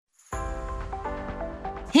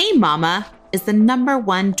Hey mama, is the number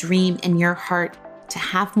one dream in your heart to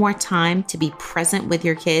have more time to be present with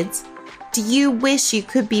your kids? Do you wish you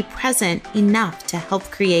could be present enough to help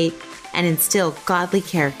create and instill godly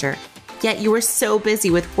character, yet you are so busy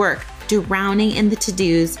with work, drowning in the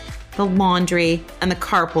to-dos, the laundry, and the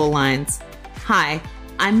carpool lines? Hi,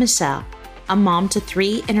 I'm Michelle, a mom to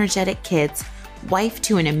 3 energetic kids, wife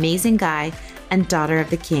to an amazing guy, and daughter of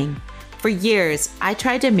the king. For years, I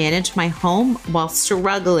tried to manage my home while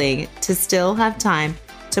struggling to still have time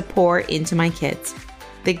to pour into my kids.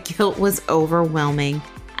 The guilt was overwhelming,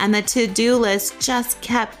 and the to-do list just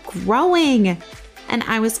kept growing. And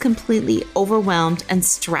I was completely overwhelmed and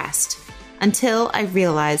stressed until I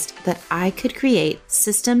realized that I could create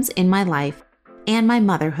systems in my life and my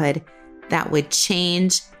motherhood that would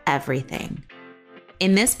change everything.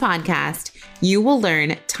 In this podcast, you will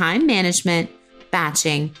learn time management,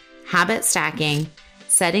 batching, habit stacking,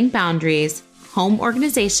 setting boundaries, home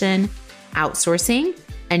organization, outsourcing,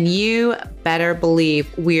 and you better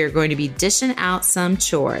believe we are going to be dishing out some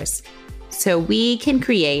chores so we can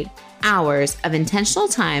create hours of intentional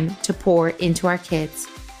time to pour into our kids,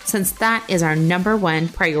 since that is our number one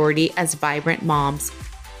priority as vibrant moms.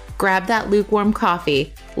 Grab that lukewarm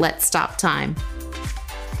coffee. Let's stop time.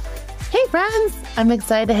 Hey friends, I'm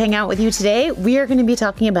excited to hang out with you today. We are going to be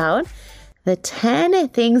talking about the 10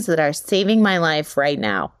 things that are saving my life right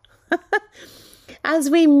now. As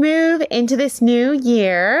we move into this new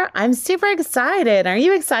year, I'm super excited. Are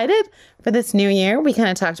you excited for this new year? We kind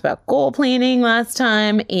of talked about goal planning last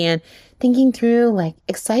time and thinking through like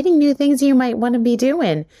exciting new things you might want to be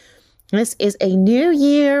doing. This is a new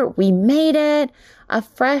year. We made it, a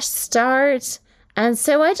fresh start. And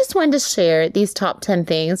so I just wanted to share these top 10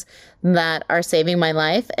 things that are saving my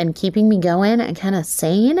life and keeping me going and kind of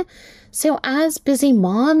sane. So as busy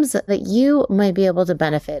moms, that you might be able to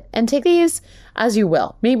benefit, and take these as you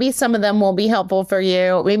will. Maybe some of them will be helpful for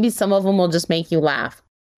you. Maybe some of them will just make you laugh.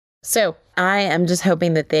 So I am just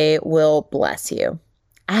hoping that they will bless you.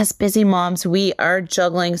 As busy moms, we are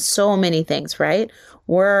juggling so many things, right?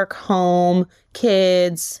 Work, home,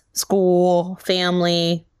 kids, school,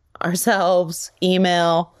 family, ourselves,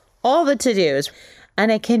 email, all the to-dos.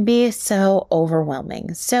 And it can be so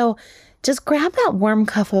overwhelming. So just grab that warm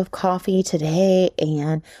cup of coffee today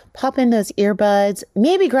and pop in those earbuds.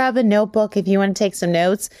 Maybe grab a notebook if you want to take some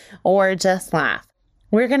notes, or just laugh.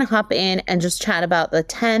 We're going to hop in and just chat about the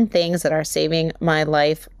 10 things that are saving my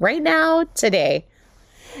life right now, today.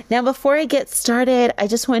 Now, before I get started, I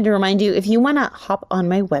just wanted to remind you, if you want to hop on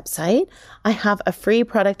my website, I have a free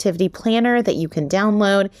productivity planner that you can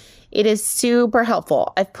download. It is super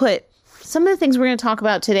helpful. I've put some of the things we're going to talk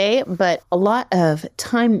about today, but a lot of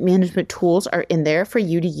time management tools are in there for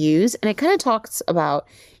you to use. And it kind of talks about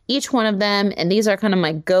each one of them. And these are kind of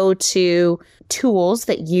my go-to tools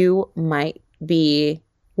that you might be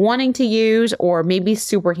wanting to use, or maybe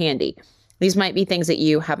super handy. These might be things that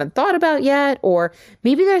you haven't thought about yet, or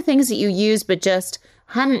maybe they're things that you use, but just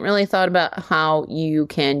hadn't really thought about how you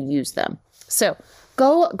can use them. So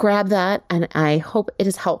go grab that, and I hope it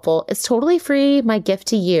is helpful. It's totally free, my gift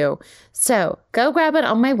to you. So go grab it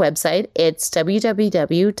on my website. It's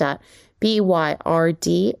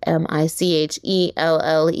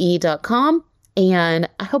www.byrdmichelele.com, and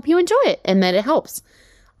I hope you enjoy it and that it helps.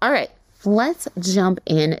 All right, let's jump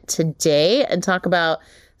in today and talk about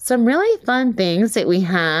some really fun things that we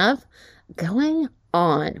have going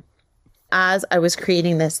on. As I was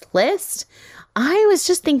creating this list, I was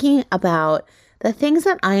just thinking about the things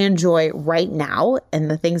that I enjoy right now and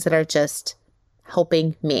the things that are just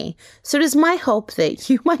helping me. So it is my hope that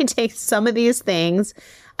you might take some of these things,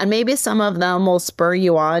 and maybe some of them will spur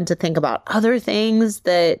you on to think about other things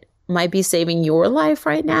that might be saving your life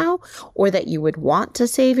right now, or that you would want to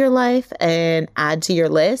save your life and add to your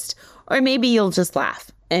list, or maybe you'll just laugh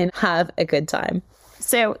and have a good time.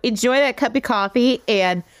 So enjoy that cup of coffee,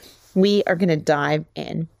 and we are going to dive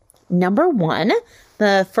in. Number one,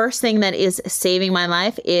 the first thing that is saving my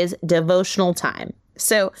life is devotional time.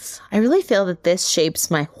 So I really feel that this shapes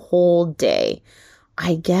my whole day.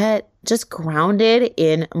 I get just grounded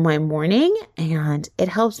in my morning, and it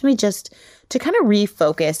helps me just to kind of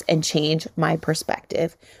refocus and change my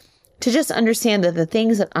perspective. To just understand that the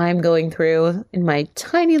things that I'm going through in my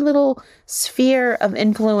tiny little sphere of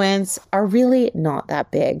influence are really not that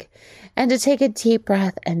big. And to take a deep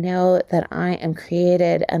breath and know that I am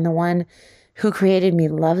created, and the one who created me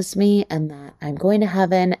loves me, and that I'm going to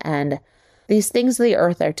heaven, and these things of the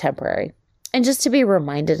earth are temporary. And just to be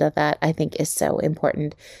reminded of that, I think is so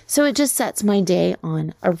important. So it just sets my day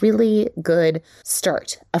on a really good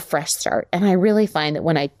start, a fresh start. And I really find that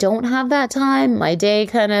when I don't have that time, my day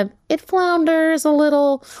it flounders a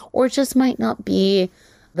little, or just might not be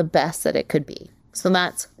the best that it could be. So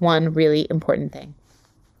that's one really important thing.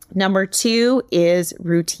 Number 2 is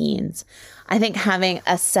routines. I think having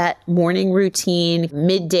a set morning routine,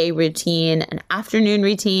 midday routine, an afternoon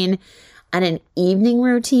routine, and an evening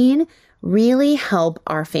routine really help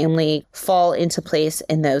our family fall into place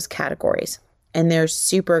in those categories. And they're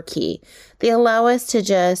super key. They allow us to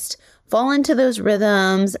just fall into those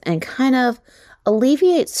rhythms and kind of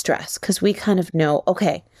alleviate stress because we kind of know,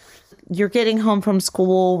 okay, you're getting home from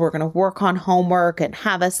school, we're going to work on homework and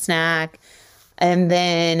have a snack. And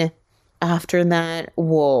then after that,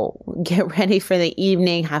 we'll get ready for the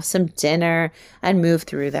evening, have some dinner, and move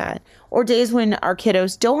through that. Or days when our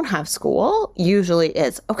kiddos don't have school, usually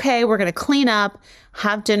it's, okay, we're going to clean up,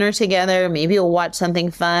 have dinner together, maybe we'll watch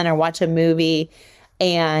something fun or watch a movie,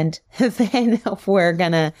 and then we're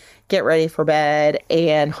going to get ready for bed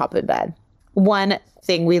and hop in bed. One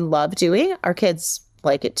thing we love doing, our kids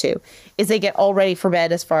like it too, is they get all ready for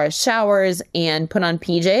bed as far as showers and put on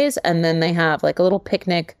PJs, and then they have like a little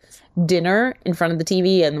picnic dinner in front of the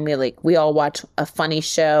TV, and we all watch a funny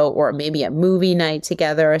show or maybe a movie night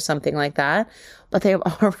together or something like that. But they've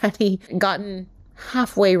already gotten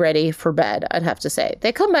halfway ready for bed, I'd have to say.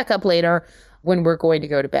 They come back up later when we're going to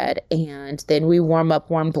go to bed, and then we warm up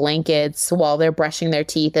warm blankets while they're brushing their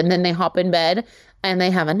teeth, and then they hop in bed and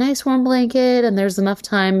they have a nice warm blanket and there's enough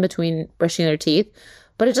time between brushing their teeth,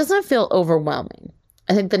 but it doesn't feel overwhelming.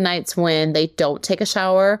 I think the nights when they don't take a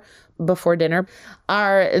shower before dinner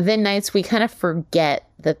are the nights we kind of forget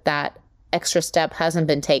that extra step hasn't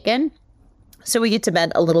been taken. So we get to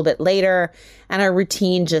bed a little bit later and our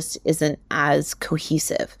routine just isn't as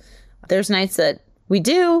cohesive. There's nights that we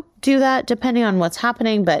do that depending on what's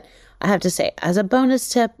happening, but I have to say, as a bonus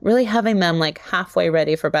tip, really having them like halfway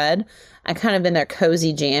ready for bed and kind of in their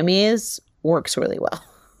cozy jammies works really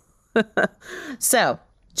well. So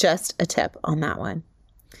just a tip on that one.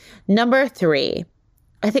 Number 3,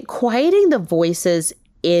 I think quieting the voices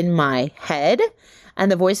in my head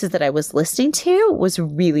and the voices that I was listening to was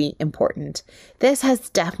really important. This has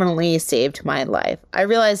definitely saved my life. I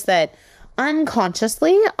realized that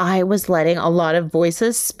unconsciously, I was letting a lot of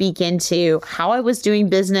voices speak into how I was doing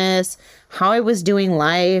business, how I was doing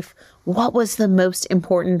life, what was the most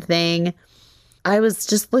important thing. I was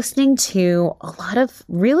just listening to a lot of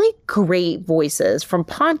really great voices, from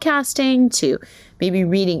podcasting to maybe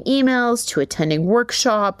reading emails to attending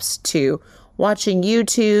workshops to watching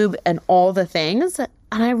YouTube and all the things. And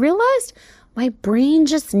I realized my brain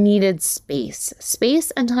just needed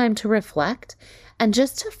space and time to reflect and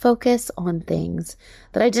just to focus on things,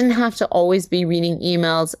 that I didn't have to always be reading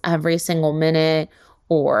emails every single minute,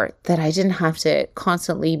 or that I didn't have to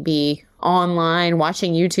constantly be online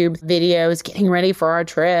watching YouTube videos, getting ready for our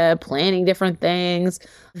trip, planning different things,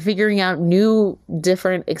 figuring out new,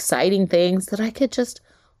 different, exciting things, that I could just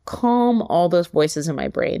calm all those voices in my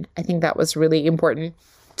brain. I think that was really important,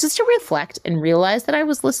 just to reflect and realize that I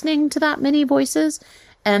was listening to that many voices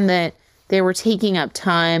and that they were taking up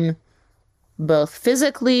time both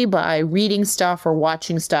physically by reading stuff or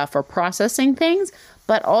watching stuff or processing things,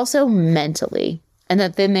 but also mentally. And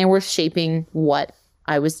that then they were shaping what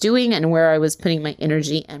I was doing and where I was putting my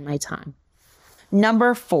energy and my time.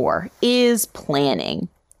 Number 4 is planning.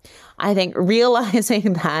 I think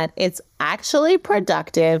realizing that it's actually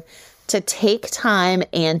productive to take time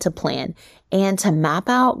and to plan and to map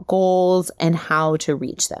out goals and how to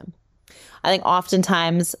reach them. I think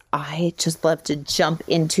oftentimes I just love to jump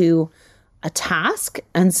into a task.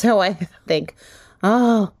 And so I think,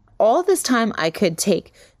 all this time I could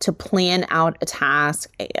take to plan out a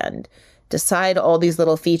task and decide all these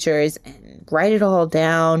little features and write it all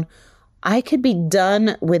down, I could be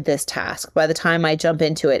done with this task by the time I jump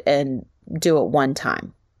into it and do it one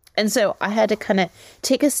time. And so I had to kind of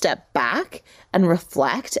take a step back and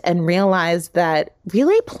reflect and realize that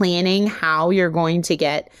really planning how you're going to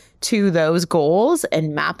get to those goals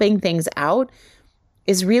and mapping things out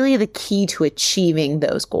is really the key to achieving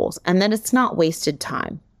those goals, and that it's not wasted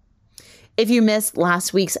time. If you missed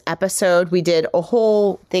last week's episode, we did a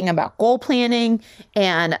whole thing about goal planning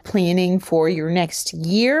and planning for your next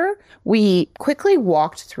year. We quickly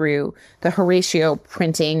walked through the Horatio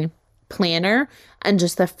printing planner and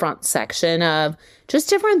just the front section of just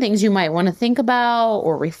different things you might want to think about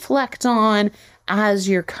or reflect on as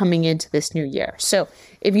you're coming into this new year. So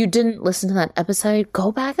if you didn't listen to that episode,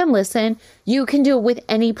 go back and listen. You can do it with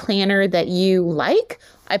any planner that you like.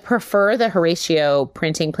 I prefer the Horatio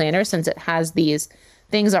printing planner since it has these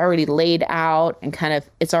things already laid out and kind of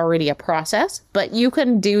it's already a process, but you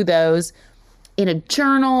can do those in a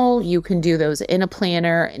journal. You can do those in a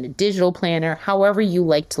planner, in a digital planner, however you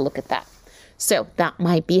like to look at that. So that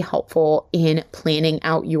might be helpful in planning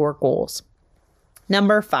out your goals.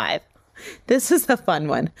 Number 5. This is a fun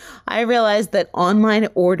one. I realized that online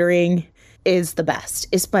ordering is the best.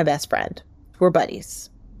 It's my best friend. We're buddies.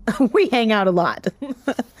 We hang out a lot.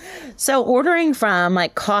 So ordering from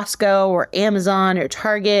like Costco or Amazon or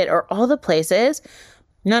Target or all the places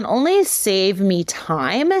not only save me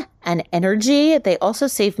time and energy, they also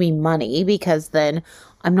save me money because then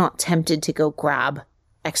I'm not tempted to go grab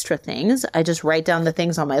extra things. I just write down the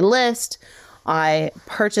things on my list. I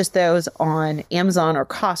purchase those on Amazon or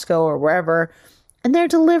Costco or wherever, and they're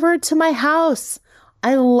delivered to my house.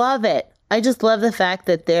 I love it. I just love the fact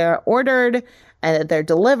that they're ordered and that they're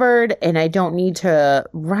delivered, and I don't need to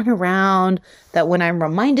run around. That when I'm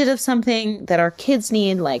reminded of something that our kids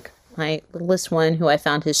need, like my littlest one who I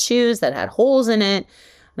found his shoes that had holes in it,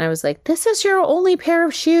 and I was like, this is your only pair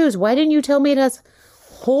of shoes. Why didn't you tell me it has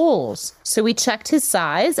holes? So we checked his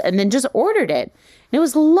size and then just ordered it. And it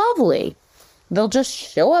was lovely. They'll just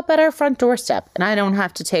show up at our front doorstep and I don't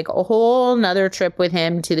have to take a whole nother trip with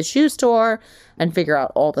him to the shoe store and figure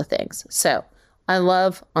out all the things. So I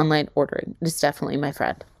love online ordering. It's definitely my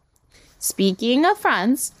friend. Speaking of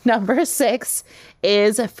friends, number 6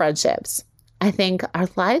 is friendships. I think our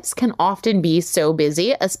lives can often be so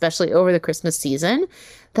busy, especially over the Christmas season,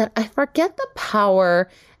 that I forget the power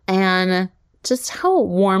and just how it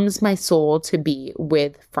warms my soul to be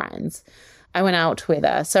with friends. I went out with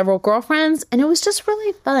several girlfriends, and it was just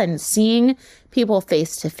really fun seeing people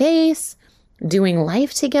face to face, doing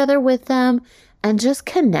life together with them, and just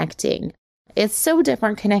connecting. It's so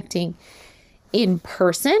different connecting in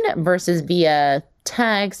person versus via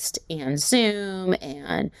text and Zoom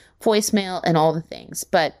and voicemail and all the things.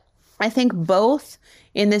 But I think both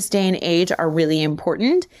in this day and age are really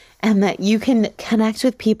important, and that you can connect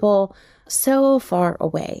with people so far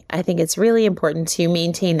away. I think it's really important to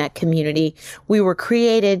maintain that community. We were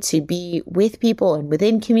created to be with people and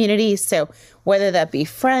within communities. So whether that be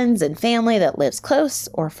friends and family that lives close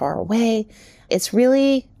or far away, it's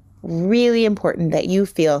really, really important that you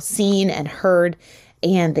feel seen and heard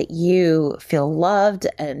and that you feel loved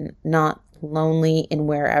and not lonely in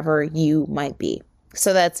wherever you might be.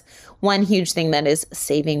 So that's one huge thing that is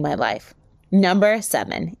saving my life. Number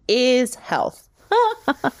 7 is health.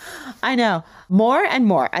 I know, more and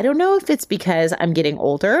more. I don't know if it's because I'm getting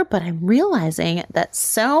older, but I'm realizing that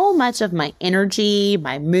so much of my energy,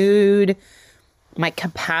 my mood, my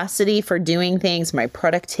capacity for doing things, my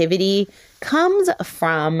productivity comes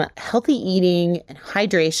from healthy eating and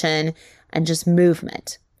hydration and just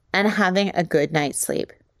movement and having a good night's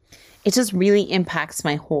sleep. It just really impacts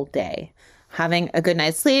my whole day. Having a good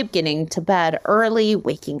night's sleep, getting to bed early,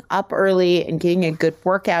 waking up early, and getting a good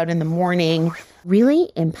workout in the morning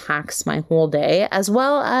really impacts my whole day, as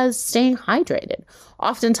well as staying hydrated.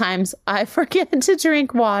 Oftentimes, I forget to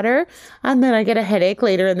drink water, and then I get a headache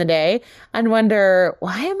later in the day and wonder,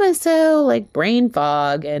 why am I so brain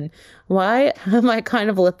fog, and why am I kind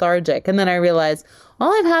of lethargic? And then I realize,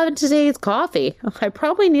 all I've had today is coffee. I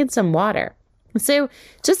probably need some water. So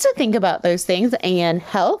just to think about those things and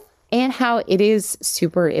health, and how it is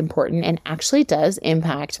super important and actually does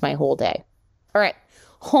impact my whole day. All right,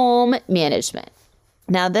 home management.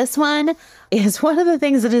 Now, this one is one of the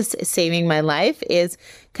things that is saving my life is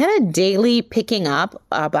kind of daily picking up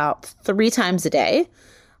about 3 times a day.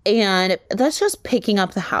 And that's just picking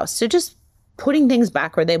up the house. So just putting things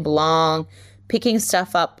back where they belong, picking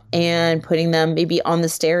stuff up and putting them maybe on the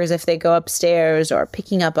stairs if they go upstairs, or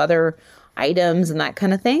picking up other items and that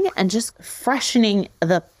kind of thing, and just freshening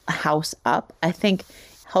the house up, I think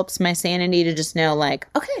helps my sanity to just know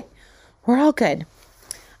okay, we're all good.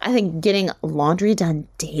 I think getting laundry done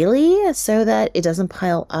daily so that it doesn't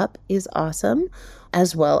pile up is awesome,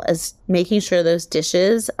 as well as making sure those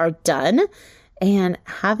dishes are done and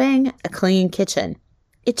having a clean kitchen.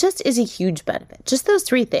 It just is a huge benefit. Just those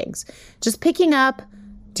 3 things. Just picking up,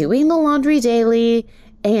 doing the laundry daily,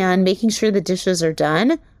 and making sure the dishes are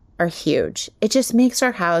done are huge. It just makes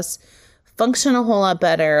our house function a whole lot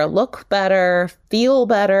better, look better, feel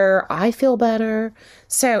better. I feel better.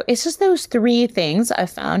 So it's just those 3 things I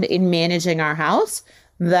found in managing our house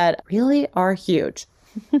that really are huge.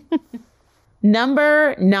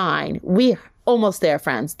 Number 9, we almost there,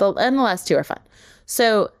 friends. And the last 2 are fun.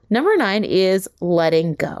 So number 9 is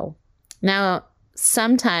letting go. Now,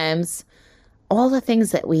 sometimes all the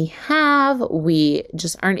things that we have, we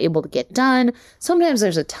just aren't able to get done. Sometimes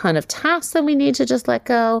there's a ton of tasks that we need to just let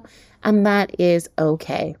go, and that is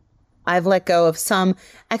okay. I've let go of some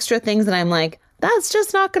extra things that I'm like, that's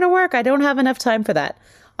just not going to work. I don't have enough time for that.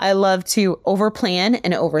 I love to overplan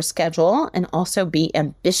and overschedule and also be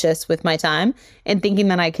ambitious with my time and thinking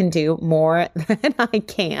that I can do more than I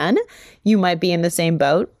can. You might be in the same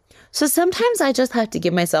boat. So sometimes I just have to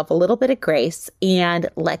give myself a little bit of grace and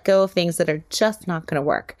let go of things that are just not going to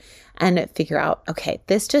work and figure out, okay,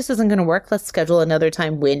 this just isn't going to work. Let's schedule another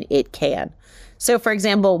time when it can. So for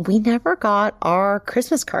example, we never got our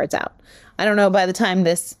Christmas cards out. I don't know by the time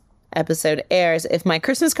this episode airs if my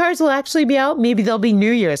Christmas cards will actually be out. Maybe they'll be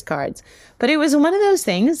New Year's cards. But it was one of those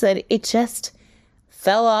things that it just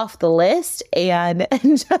fell off the list and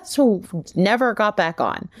just never got back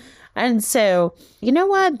on. And so, you know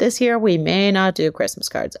what? This year we may not do Christmas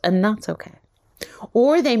cards, and that's okay.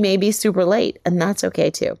 Or they may be super late, and that's okay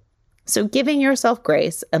too. So giving yourself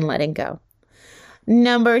grace and letting go.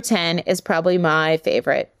 Number 10 is probably my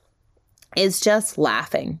favorite. It's just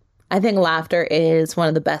laughing. I think laughter is one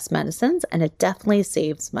of the best medicines, and it definitely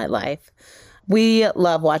saves my life. We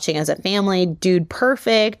love watching as a family Dude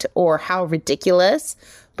Perfect or How Ridiculous.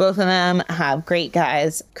 Both of them have great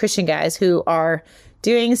guys, Christian guys, who are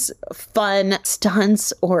doing fun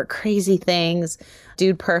stunts or crazy things.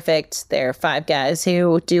 Dude Perfect, they're 5 guys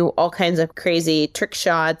who do all kinds of crazy trick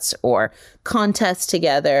shots or contests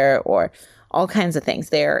together or all kinds of things.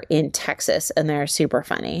 They're in Texas and they're super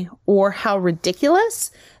funny. Or How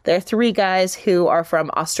Ridiculous, they're 3 guys who are from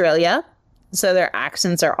Australia. So their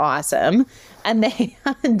accents are awesome. And they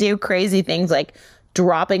do crazy things like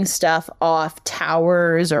dropping stuff off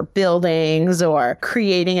towers or buildings or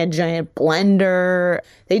creating a giant blender.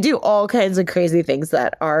 They do all kinds of crazy things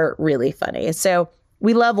that are really funny. So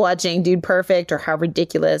we love watching Dude Perfect or How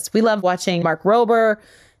Ridiculous. We love watching Mark Rober,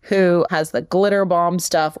 who has the glitter bomb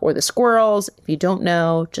stuff or the squirrels. If you don't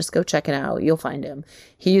know, just go check it out. You'll find him.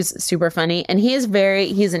 He's super funny. And he's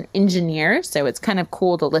an engineer. So it's kind of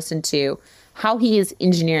cool to listen to how he is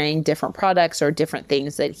engineering different products or different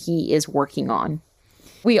things that he is working on.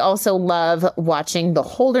 We also love watching the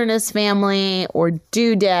Holderness Family or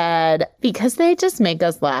Doodad because they just make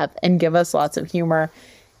us laugh and give us lots of humor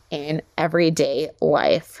in everyday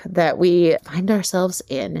life that we find ourselves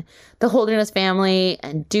in. The Holderness Family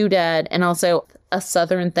and Doodad, and also A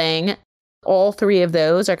Southern Thing. All 3 of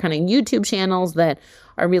those are kind of YouTube channels that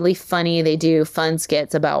are really funny. They do fun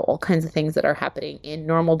skits about all kinds of things that are happening in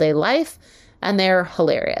normal day life, and they're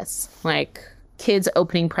hilarious. Like kids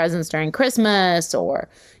opening presents during Christmas, or,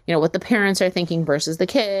 you know, what the parents are thinking versus the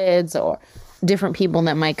kids, or different people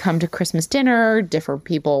that might come to Christmas dinner, different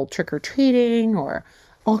people trick-or-treating, or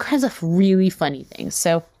all kinds of really funny things.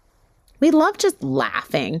 So we love just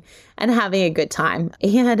laughing and having a good time.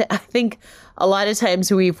 And I think a lot of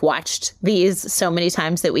times we've watched these so many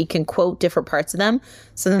times that we can quote different parts of them.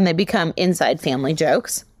 So then they become inside family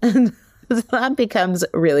jokes. And that becomes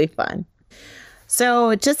really fun.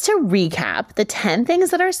 So just to recap, the 10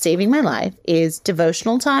 things that are saving my life is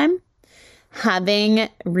devotional time, having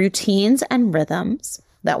routines and rhythms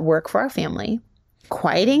that work for our family,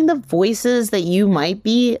 quieting the voices that you might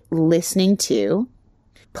be listening to,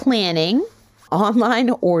 planning, online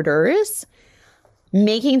orders,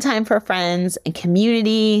 making time for friends and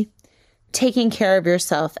community, taking care of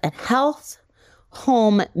yourself and health,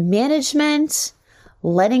 home management,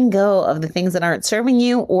 letting go of the things that aren't serving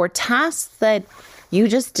you or tasks that you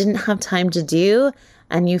just didn't have time to do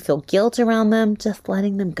and you feel guilt around them, just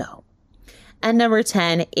letting them go. And number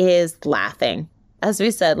 10 is laughing. As we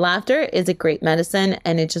said, laughter is a great medicine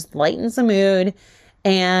and it just lightens the mood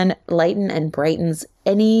and brightens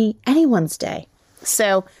anyone's day.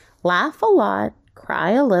 So laugh a lot,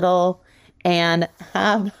 cry a little, and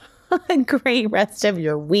have a great rest of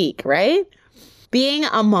your week, right? Being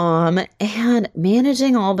a mom and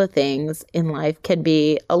managing all the things in life can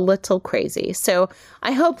be a little crazy. So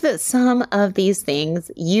I hope that some of these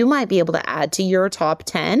things you might be able to add to your top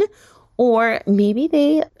 10, or maybe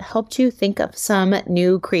they helped you think of some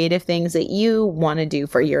new creative things that you want to do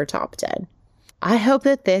for your top 10. I hope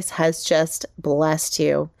that this has just blessed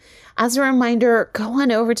you. As a reminder, go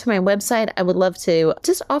on over to my website. I would love to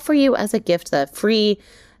just offer you as a gift the free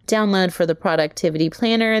download for the productivity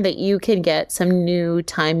planner that you can get some new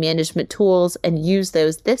time management tools and use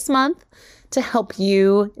those this month to help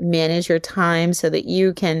you manage your time so that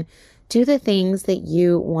you can do the things that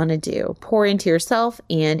you want to do. Pour into yourself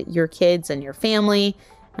and your kids and your family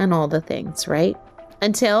and all the things, right?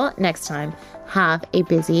 Until next time, have a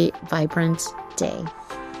busy, vibrant day.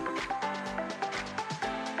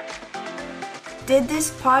 Did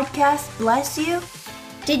this podcast bless you?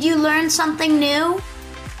 Did you learn something new?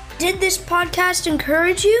 Did this podcast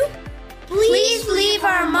encourage you? Please leave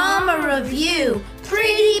our mom a review.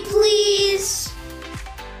 Pretty please.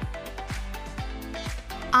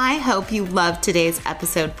 I hope you loved today's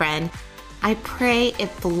episode, friend. I pray it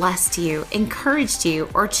blessed you, encouraged you,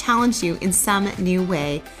 or challenged you in some new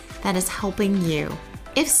way that is helping you.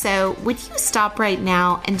 If so, would you stop right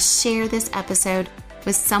now and share this episode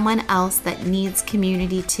with someone else that needs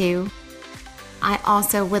community too? I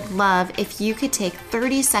also would love if you could take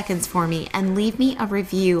 30 seconds for me and leave me a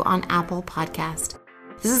review on Apple Podcast.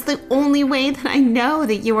 This is the only way that I know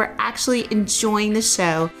that you are actually enjoying the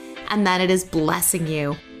show and that it is blessing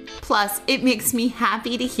you. Plus, it makes me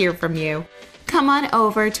happy to hear from you. Come on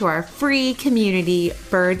over to our free community,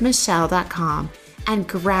 birdmichelle.com, and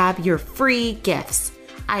grab your free gifts.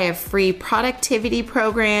 I have free productivity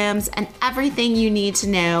programs and everything you need to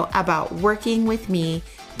know about working with me,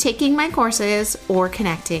 taking my courses, or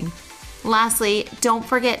connecting. Lastly, don't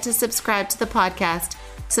forget to subscribe to the podcast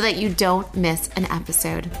so that you don't miss an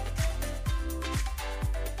episode.